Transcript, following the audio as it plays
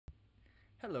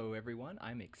Hello everyone,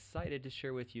 I'm excited to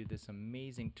share with you this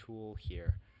amazing tool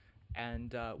here.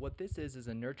 And what this is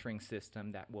a nurturing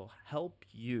system that will help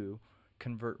you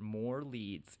convert more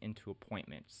leads into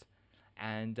appointments.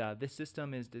 And this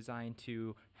system is designed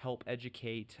to help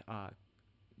educate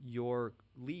your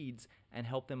leads and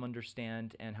help them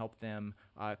understand and help them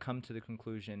come to the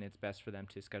conclusion it's best for them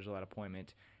to schedule that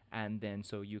appointment, and then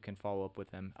so you can follow up with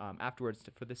them afterwards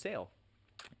for the sale.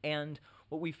 And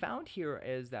what we found here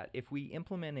is that if we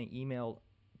implement an email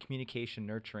communication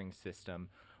nurturing system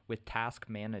with task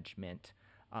management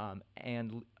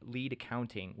and lead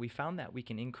accounting, we found that we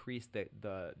can increase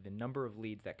the number of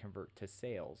leads that convert to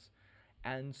sales.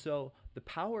 And so the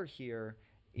power here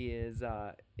is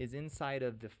inside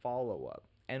of the follow up.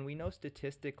 And we know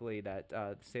statistically that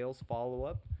sales follow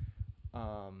up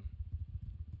um,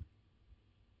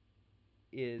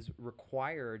 is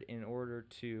required in order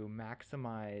to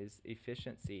maximize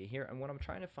efficiency here. And what I'm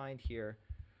trying to find here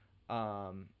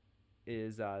um,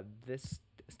 is this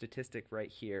statistic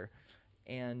right here.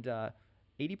 And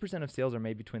 80% of sales are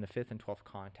made between the 5th and 12th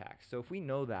contacts. So if we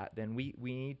know that, then we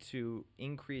need to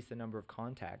increase the number of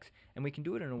contacts. And we can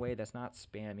do it in a way that's not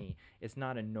spammy, it's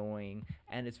not annoying,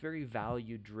 and it's very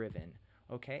value driven.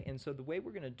 Okay, and so the way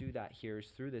we're going to do that here is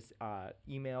through this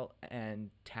email and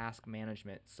task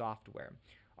management software.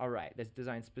 All right, that's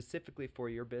designed specifically for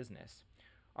your business.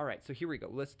 All right, so here we go.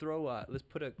 Let's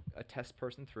put a test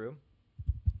person through.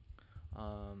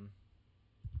 Um,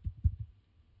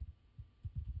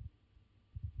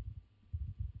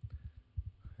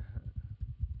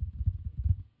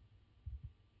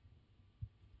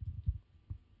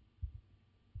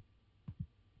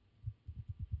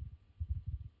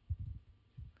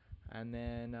 and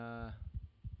then,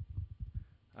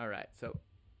 all right, so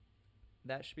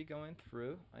that should be going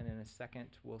through, and in a second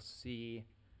we'll see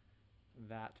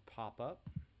that pop up.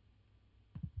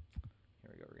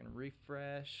 Here we go. We're going to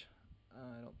refresh.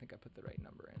 I don't think I put the right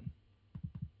number in.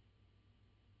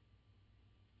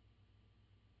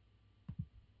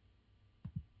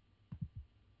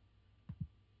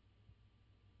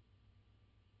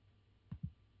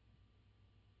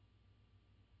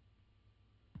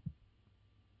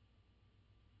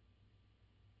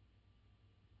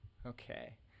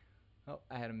 Okay. Oh,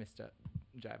 I had a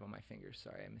jive on my fingers.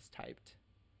 Sorry, I mistyped.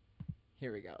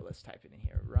 Here we go. Let's type it in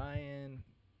here. Ryan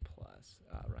plus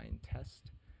Ryan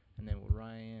test, and then we'll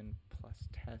Ryan plus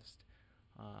test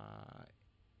on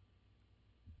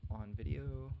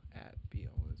video at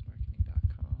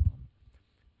blowsmarketing.com.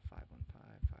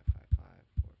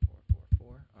 515-555-4444.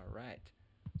 All right.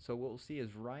 So what we'll see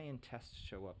is Ryan tests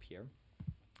show up here.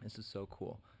 This is so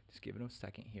cool. Just give it a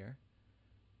second here.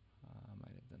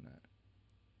 Might have done that.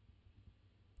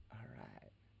 All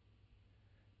right.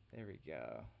 There we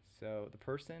go. So the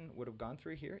person would have gone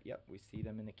through here. Yep, we see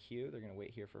them in the queue. They're going to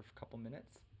wait here for a couple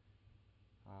minutes.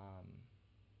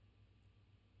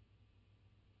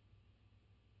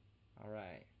 All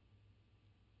right.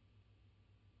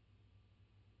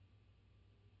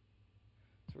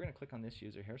 So we're going to click on this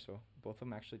user here. So both of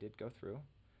them actually did go through.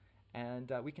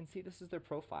 And we can see this is their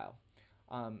profile.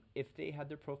 If they had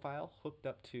their profile hooked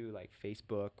up to like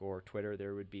Facebook or Twitter,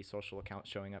 there would be social accounts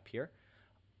showing up here.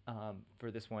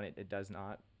 For this one, it does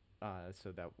not.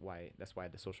 So that's why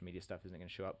the social media stuff isn't going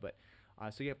to show up. But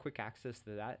so you have quick access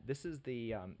to that. This is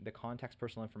the contact's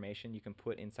personal information you can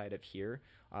put inside of here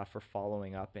for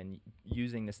following up and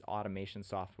using this automation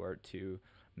software to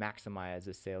maximize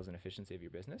the sales and efficiency of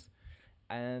your business.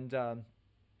 And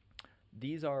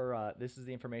this is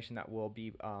the information that will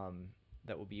be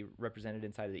represented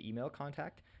inside of the email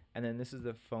contact, and then this is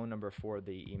the phone number for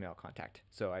the email contact.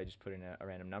 So I just put in a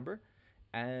random number.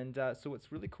 And so what's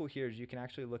really cool here is you can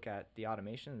actually look at the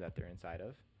automation that they're inside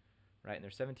of, right? And they're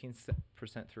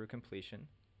 17% through completion.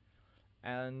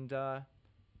 And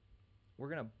we're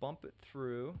going to bump it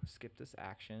through, skip this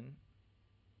action,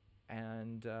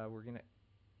 and we're going to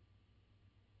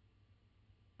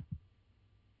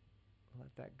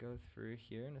let that go through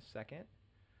here in a second.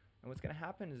 And what's going to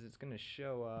happen is it's going to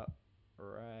show up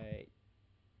right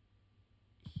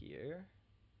here.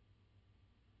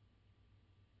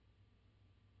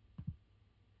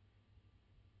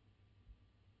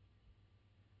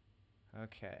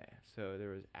 Okay, so there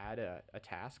was add a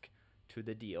task to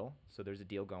the deal. So there's a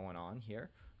deal going on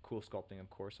here. Cool sculpting, of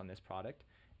course, on this product.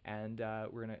 And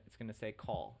it's gonna say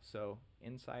call. So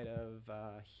inside of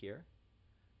here,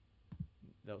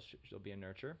 there'll be a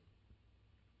nurture.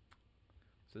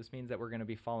 So this means that we're gonna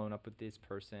be following up with this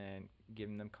person,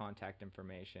 giving them contact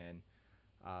information,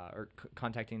 or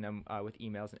contacting them with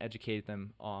emails and educate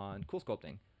them on cool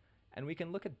sculpting. And we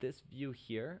can look at this view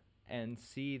here and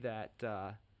see that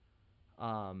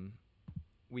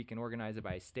we can organize it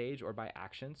by stage or by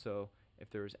action. So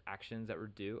if there's actions that were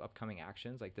due, upcoming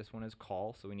actions, like this one is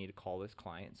call, so we need to call this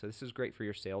client. So this is great for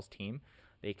your sales team.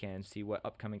 They can see what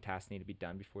upcoming tasks need to be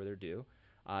done before they're due.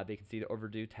 They can see the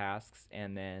overdue tasks,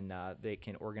 and then they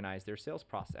can organize their sales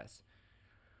process.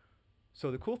 So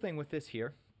the cool thing with this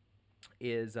here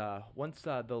is once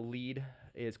the lead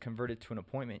is converted to an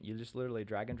appointment, you just literally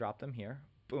drag and drop them here,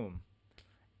 boom.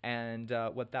 And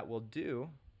what that will do,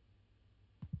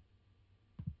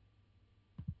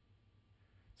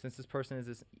 since this person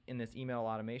is in this email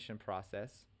automation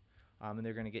process, and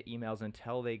they're going to get emails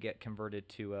until they get converted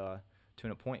to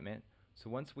an appointment. So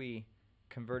once we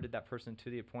converted that person to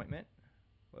the appointment,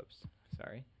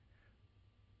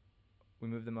 we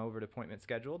move them over to appointment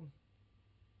scheduled,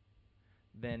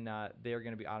 then they're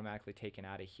going to be automatically taken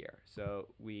out of here. So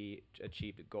we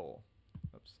achieved a goal.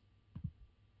 Oops.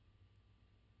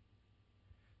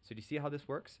 So do you see how this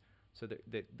works? So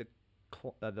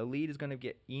the lead is going to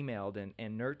get emailed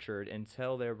and nurtured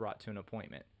until they're brought to an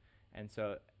appointment. And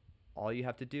so all you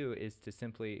have to do is to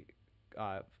simply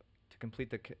to complete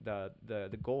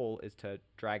the goal is to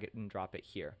drag it and drop it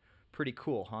here. Pretty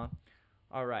cool, huh?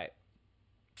 All right.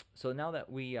 So now that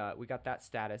we got that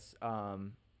status,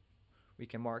 we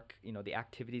can mark the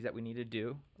activities that we need to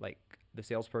do. Like the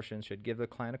salesperson should give the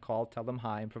client a call, tell them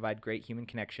hi, and provide great human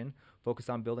connection. Focus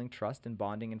on building trust and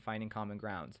bonding and finding common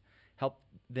grounds. Help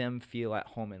them feel at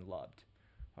home and loved.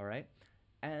 All right.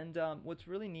 And what's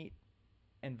really neat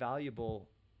and valuable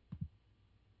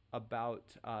about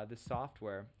this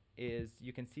software is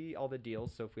you can see all the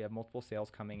deals. So if we have multiple sales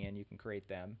coming in, you can create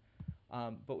them.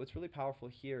 But what's really powerful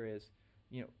here is,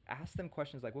 ask them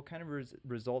questions like, what kind of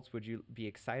results would you be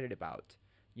excited about?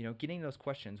 Getting those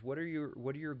questions. What are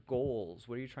your goals?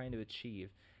 What are you trying to achieve?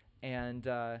 And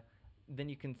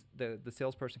then the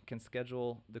salesperson can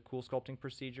schedule the cool sculpting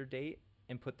procedure date,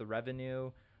 input the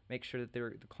revenue, make sure that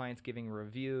the client's giving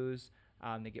reviews.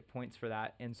 They get points for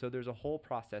that. And so there's a whole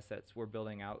process that we're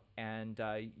building out, and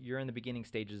you're in the beginning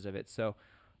stages of it. So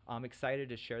I'm excited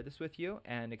to share this with you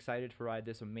and excited to provide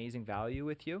this amazing value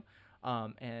with you,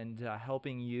 and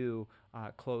helping you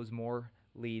close more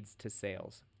leads to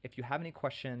sales. If you have any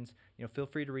questions, feel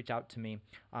free to reach out to me.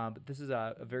 But this is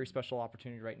a very special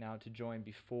opportunity right now to join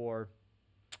before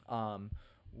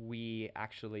we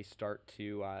actually start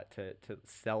to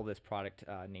sell this product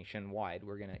nationwide.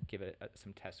 We're going to give it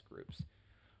some test groups.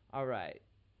 All right.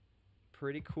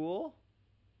 Pretty cool.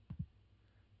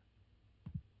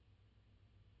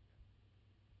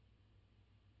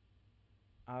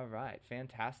 All right.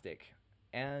 Fantastic.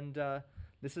 And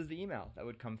this is the email that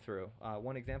would come through.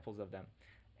 One examples of them.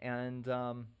 And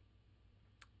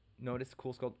notice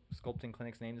Cool Sculpting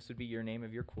Clinic's name. This would be your name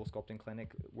of your Cool Sculpting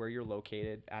Clinic, where you're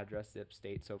located, address, zip,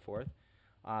 state, so forth,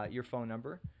 your phone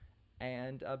number.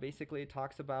 And basically it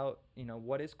talks about,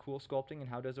 what is Cool Sculpting and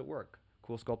how does it work.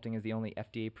 Cool Sculpting is the only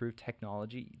FDA-approved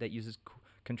technology that uses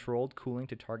controlled cooling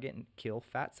to target and kill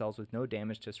fat cells with no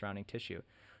damage to surrounding tissue.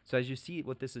 So as you see,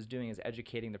 what this is doing is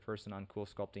educating the person on Cool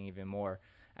Sculpting even more.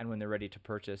 And when they're ready to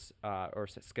purchase or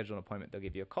schedule an appointment, they'll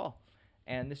give you a call.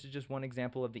 And this is just one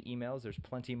example of the emails. There's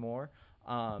plenty more.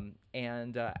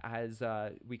 As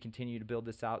we continue to build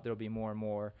this out, there'll be more and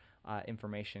more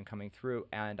information coming through.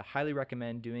 And I highly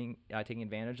recommend taking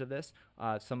advantage of this.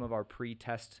 Some of our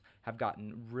pre-tests have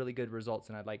gotten really good results,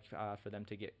 and I'd like for them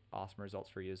to get awesome results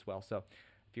for you as well. So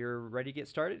if you're ready to get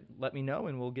started, let me know,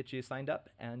 and we'll get you signed up.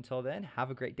 Until then, have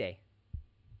a great day.